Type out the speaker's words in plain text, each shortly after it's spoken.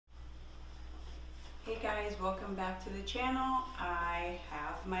Hey guys, welcome back to the channel. I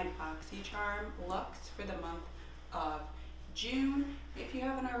have my Boxycharm Luxe for the month of June. If you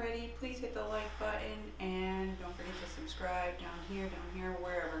haven't already, please hit the like button and don't forget to subscribe down here,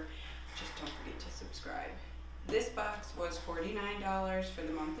 wherever. Just don't forget to subscribe. This box was $49 for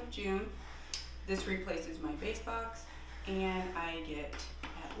the month of June. This replaces my base box and I get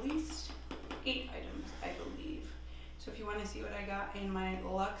at least 8 items, I believe. So if you want to see what I got in my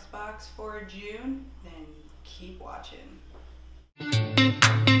Luxe box for June, then keep watching.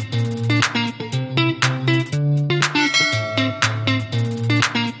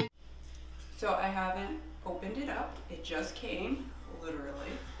 So I haven't opened it up. It just came,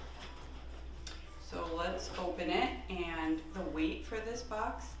 literally. So let's open it, and the weight for this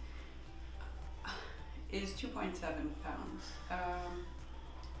box is 2.7 pounds.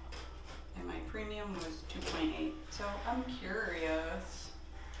 And my premium was 2.8. So I'm curious.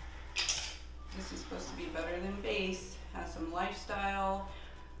 This is supposed to be better than base, has some lifestyle,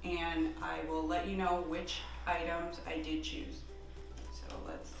 and I will let you know which items I did choose. So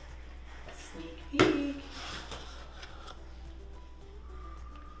let's sneak peek.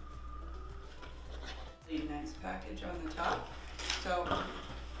 Really nice package on the top. So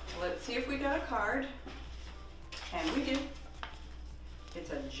let's see if we got a card. And we do. It's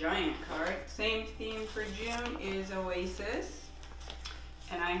a giant card. Same theme for June is Oasis.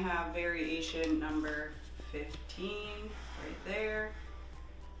 And I have variation number 15 right there.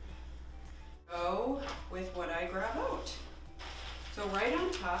 Go with what I grab out. So right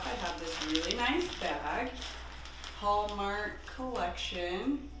on top I have this really nice bag. Hallmart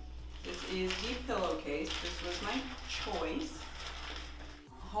collection. This is the pillowcase. This was my choice.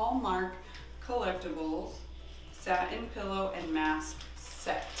 Hallmark Collectibles Satin Pillow and Mask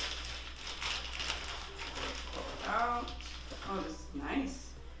Set. Pull it out. Oh, this is nice.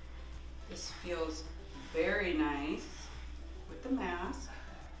 This feels very nice with the mask.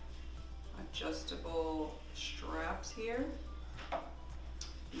 Adjustable straps here.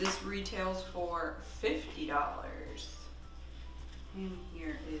 This retails for $50. And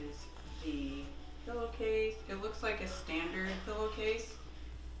here is the pillowcase. It looks like a standard pillowcase,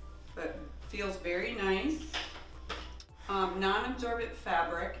 but feels very nice. Non-absorbent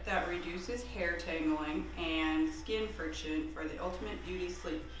fabric that reduces hair tangling and skin friction for the ultimate beauty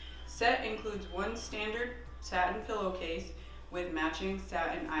sleep. Set includes one standard satin pillowcase with matching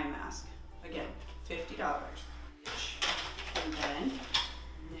satin eye mask. Again, $50. And then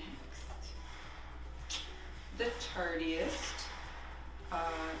next, the tardiest.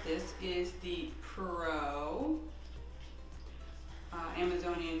 This is the Pro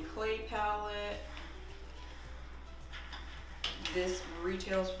Amazonian Clay Palette. This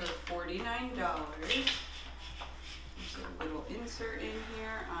retails for $49. There's a little insert in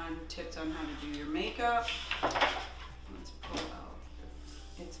here on tips on how to do your makeup. Let's pull out.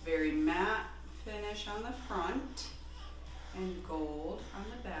 It's very matte finish on the front and gold on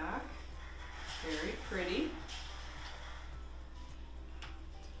the back. Very pretty.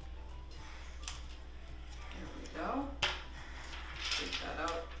 There we go. Take that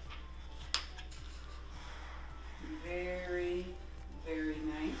out. Very, very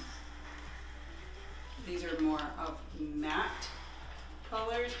nice. These are more of matte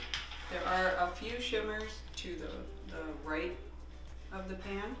colors. There are a few shimmers to the right of the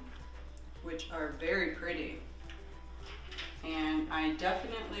pan, which are very pretty. And I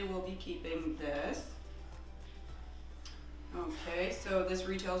definitely will be keeping this. Okay, so this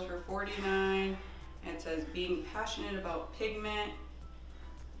retails for $49. It says being passionate about pigment.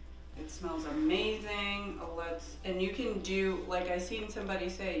 It smells amazing. And you can do, like I seen somebody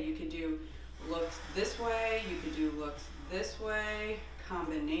say, you could do looks this way, you could do looks this way,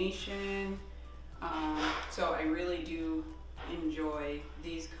 combination. So I really do enjoy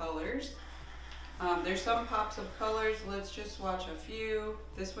these colors. There's some pops of colors. Let's just swatch a few.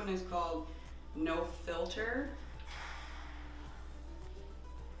 This one is called No Filter.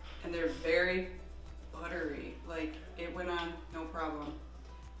 And they're very buttery. Like, it went on no problem.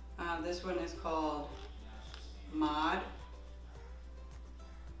 This one is called Mod.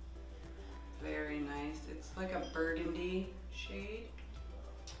 Very nice. It's like a burgundy shade.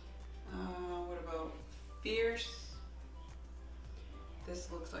 What about Fierce?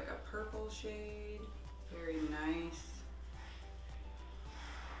 This looks like a purple shade. Very nice.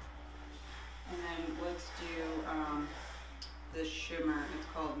 And then let's do this shimmer. It's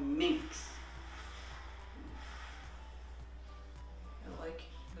called Minx. I like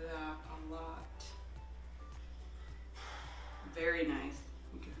that a lot. Very nice.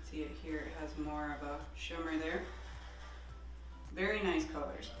 You can see it here. It has more of a shimmer there. Very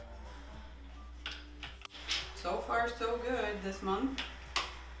so far so good this month.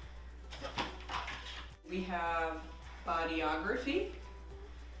 We have Bodyography.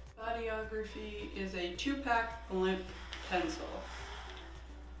 Bodyography is a 2-pack blimp pencil.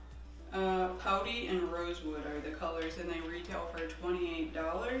 Pouty and Rosewood are the colors, and they retail for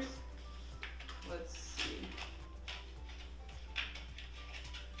 $28. Let's see.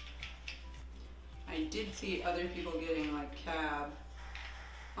 I did see other people getting like cab.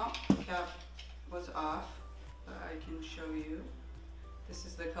 Oh, cap was off, but I can show you. This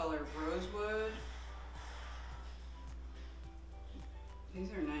is the color Rosewood.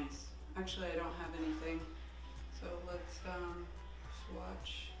 These are nice. Actually, I don't have anything, so let's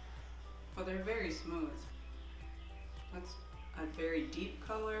swatch. Oh, they're very smooth. That's a very deep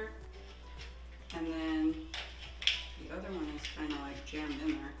color, and then the other one is kind of like jammed in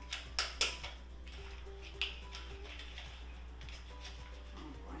there.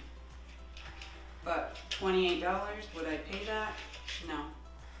 Oh boy. But $28, would I pay that? No.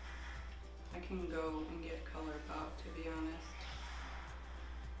 I can go and get Color Pop, to be honest.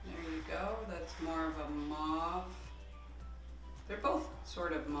 There you go, that's more of a mauve. They're both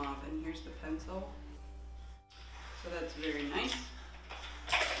sort of mauve, and here's the pencil. So that's very nice.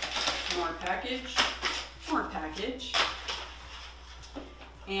 More package, more package.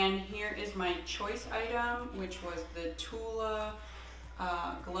 And here is my choice item, which was the Tula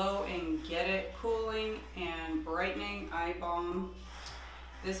Glow and Get It Cooling and Brightening Eye Balm.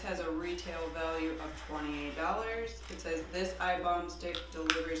 This has a retail value of $28. It says this eye balm stick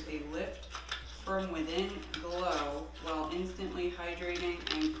delivers a lift from within glow while instantly hydrating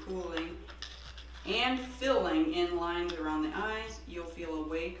and cooling and filling in lines around the eyes. You'll feel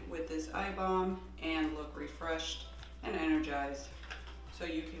awake with this eye balm and look refreshed and energized. So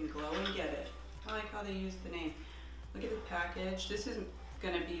you can glow and get it. I like how they use the name. Look at the package. This is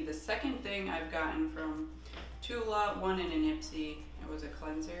gonna be the second thing I've gotten from Tula, one in an Ipsy. It was a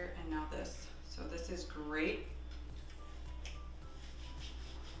cleanser, and now this. So this is great.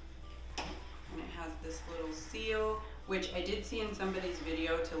 And it has this little seal, which I did see in somebody's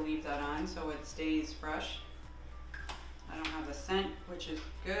video to leave that on so it stays fresh. I don't have a scent, which is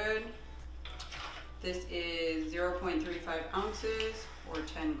good. This is 0.35 ounces or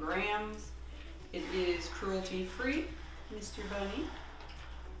 10 grams. It is cruelty free, Mr. Bunny.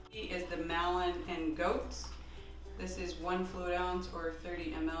 He is the Malin and Goetz. This is 1 fluid ounce or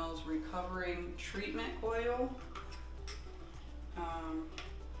 30 mLs recovering treatment oil.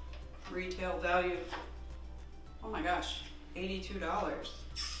 Retail value, oh my gosh, $82.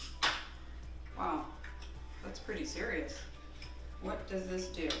 Wow, that's pretty serious. What does this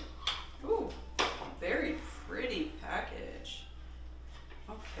do? Ooh, very pretty package.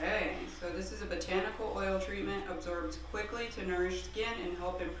 Okay, so this is a botanical oil treatment, absorbs quickly to nourish skin and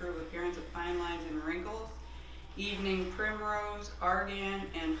help improve appearance of fine lines and wrinkles. Evening primrose, argan,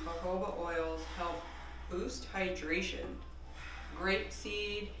 and jojoba oils help boost hydration.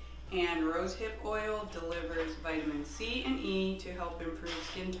 Grapeseed and rosehip oil delivers vitamin C and E to help improve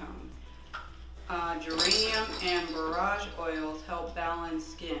skin tone. Geranium and borage oils help balance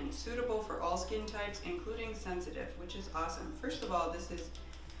skin, suitable for all skin types, including sensitive, which is awesome. First of all, this is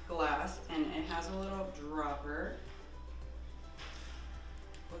glass, and it has a little dropper.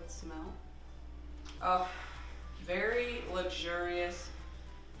 Let's smell. Oh, very luxurious,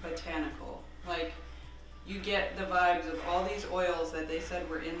 botanical. Like, you get the vibes of all these oils that they said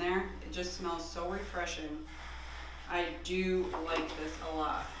were in there. It just smells so refreshing. I do like this a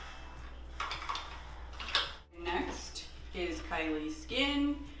lot. Next is Kylie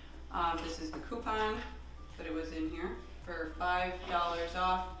Skin. This is the coupon, but it was in here for $5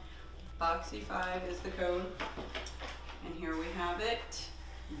 off. Boxy5 is the code. And here we have it.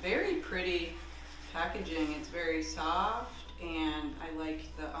 Very pretty packaging. It's very soft, and I like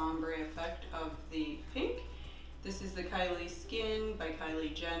the ombre effect of the pink. This is the Kylie Skin by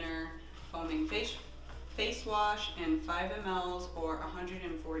Kylie Jenner foaming face wash, and 5 mLs or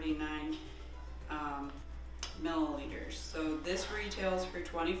 149 milliliters. So this retails for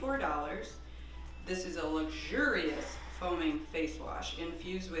 $24. This is a luxurious foaming face wash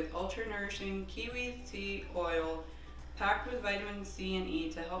infused with ultra nourishing kiwi tea oil packed with vitamin C and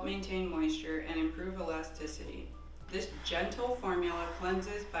E to help maintain moisture and improve elasticity. This gentle formula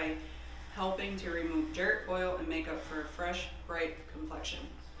cleanses by helping to remove dirt, oil, and makeup for a fresh, bright complexion.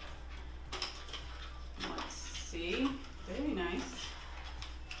 Let's see. Very nice.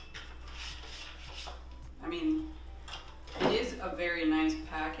 I mean, it is a very nice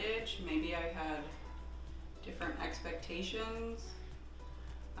package. Maybe I had different expectations.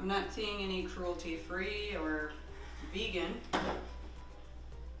 I'm not seeing any cruelty-free or vegan.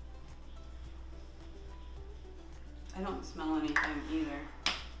 I don't smell anything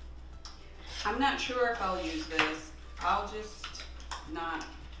either. I'm not sure if I'll use this. I'll just not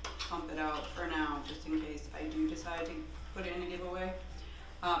pump it out for now, just in case I do decide to put it in a giveaway.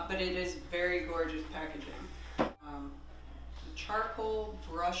 But it is very gorgeous packaging. The charcoal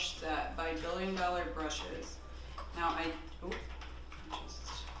brush set by Billion Dollar Brushes. Now I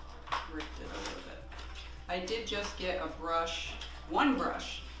just ripped it a little bit. I did just get a brush, one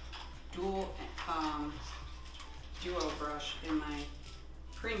brush, duo brush in my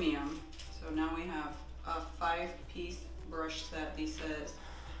premium. So now we have a 5-piece brush set. These says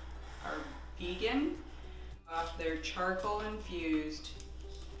are vegan. They're charcoal infused,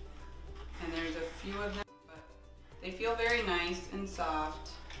 and there's a few of them, but they feel very nice and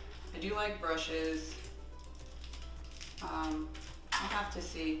soft. I do like brushes. I'll have to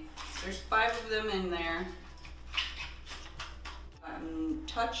see. There's 5 of them in there.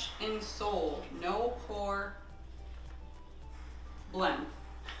 Touch and Soul, no pore blem.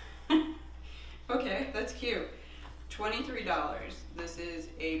 Okay, that's cute. $23. This is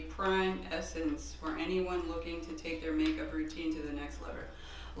a prime essence for anyone looking to take their makeup routine to the next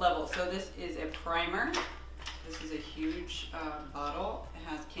level. So this is a primer. This is a huge bottle. It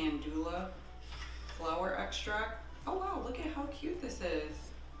has Candula flower extract. Oh wow, look at how cute this is.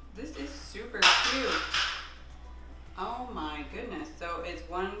 This is super cute. Oh my goodness. So it's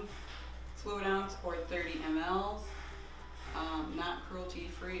 1 fluid ounce or 30 mLs. Not cruelty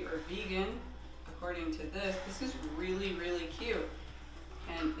free or vegan. According to this, this is really, really cute.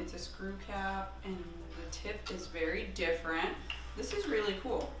 And it's a screw cap, and the tip is very different. This is really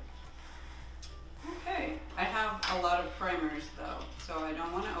cool. Okay, I have a lot of primers though, so I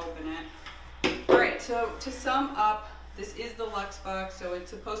don't want to open it. All right, so to sum up, this is the Luxe box, so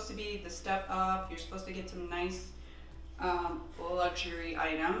it's supposed to be the step up. You're supposed to get some nice luxury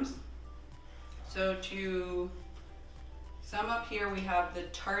items. So to sum up here, we have the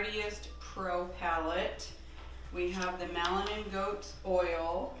Tardiest Pro palette. We have the Malin and Goetz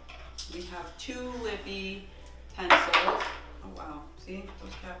oil. We have 2 lippy pencils. Oh wow, see,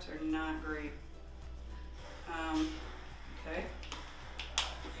 those caps are not great. Okay.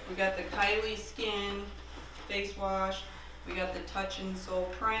 We got the Kylie Skin face wash. We got the Touch and Soul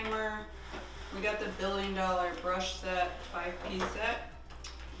primer. We got the Billion Dollar brush set, 5-piece set.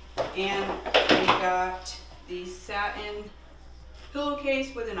 And we got the Satin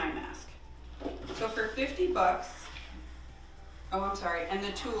pillowcase with an eye mask. So for 50 bucks, oh I'm sorry, and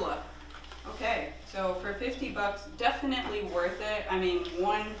the Tula. Okay, so for 50 bucks, definitely worth it. I mean,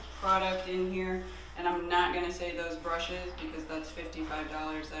 one product in here, and I'm not gonna say those brushes because that's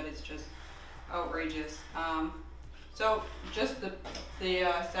 $55. That is just outrageous. So just the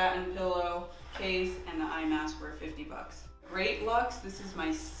satin pillow case and the eye mask were 50 bucks. Great Luxe. This is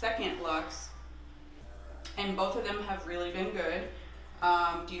my second Luxe, and both of them have really been good.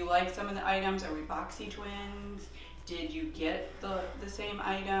 Do you like some of the items? Are we boxy twins? Did you get the same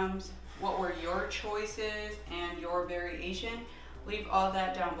items? What were your choices and your variation? Leave all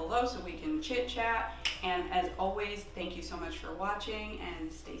that down below so we can chit chat. And as always, thank you so much for watching,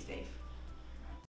 and stay safe.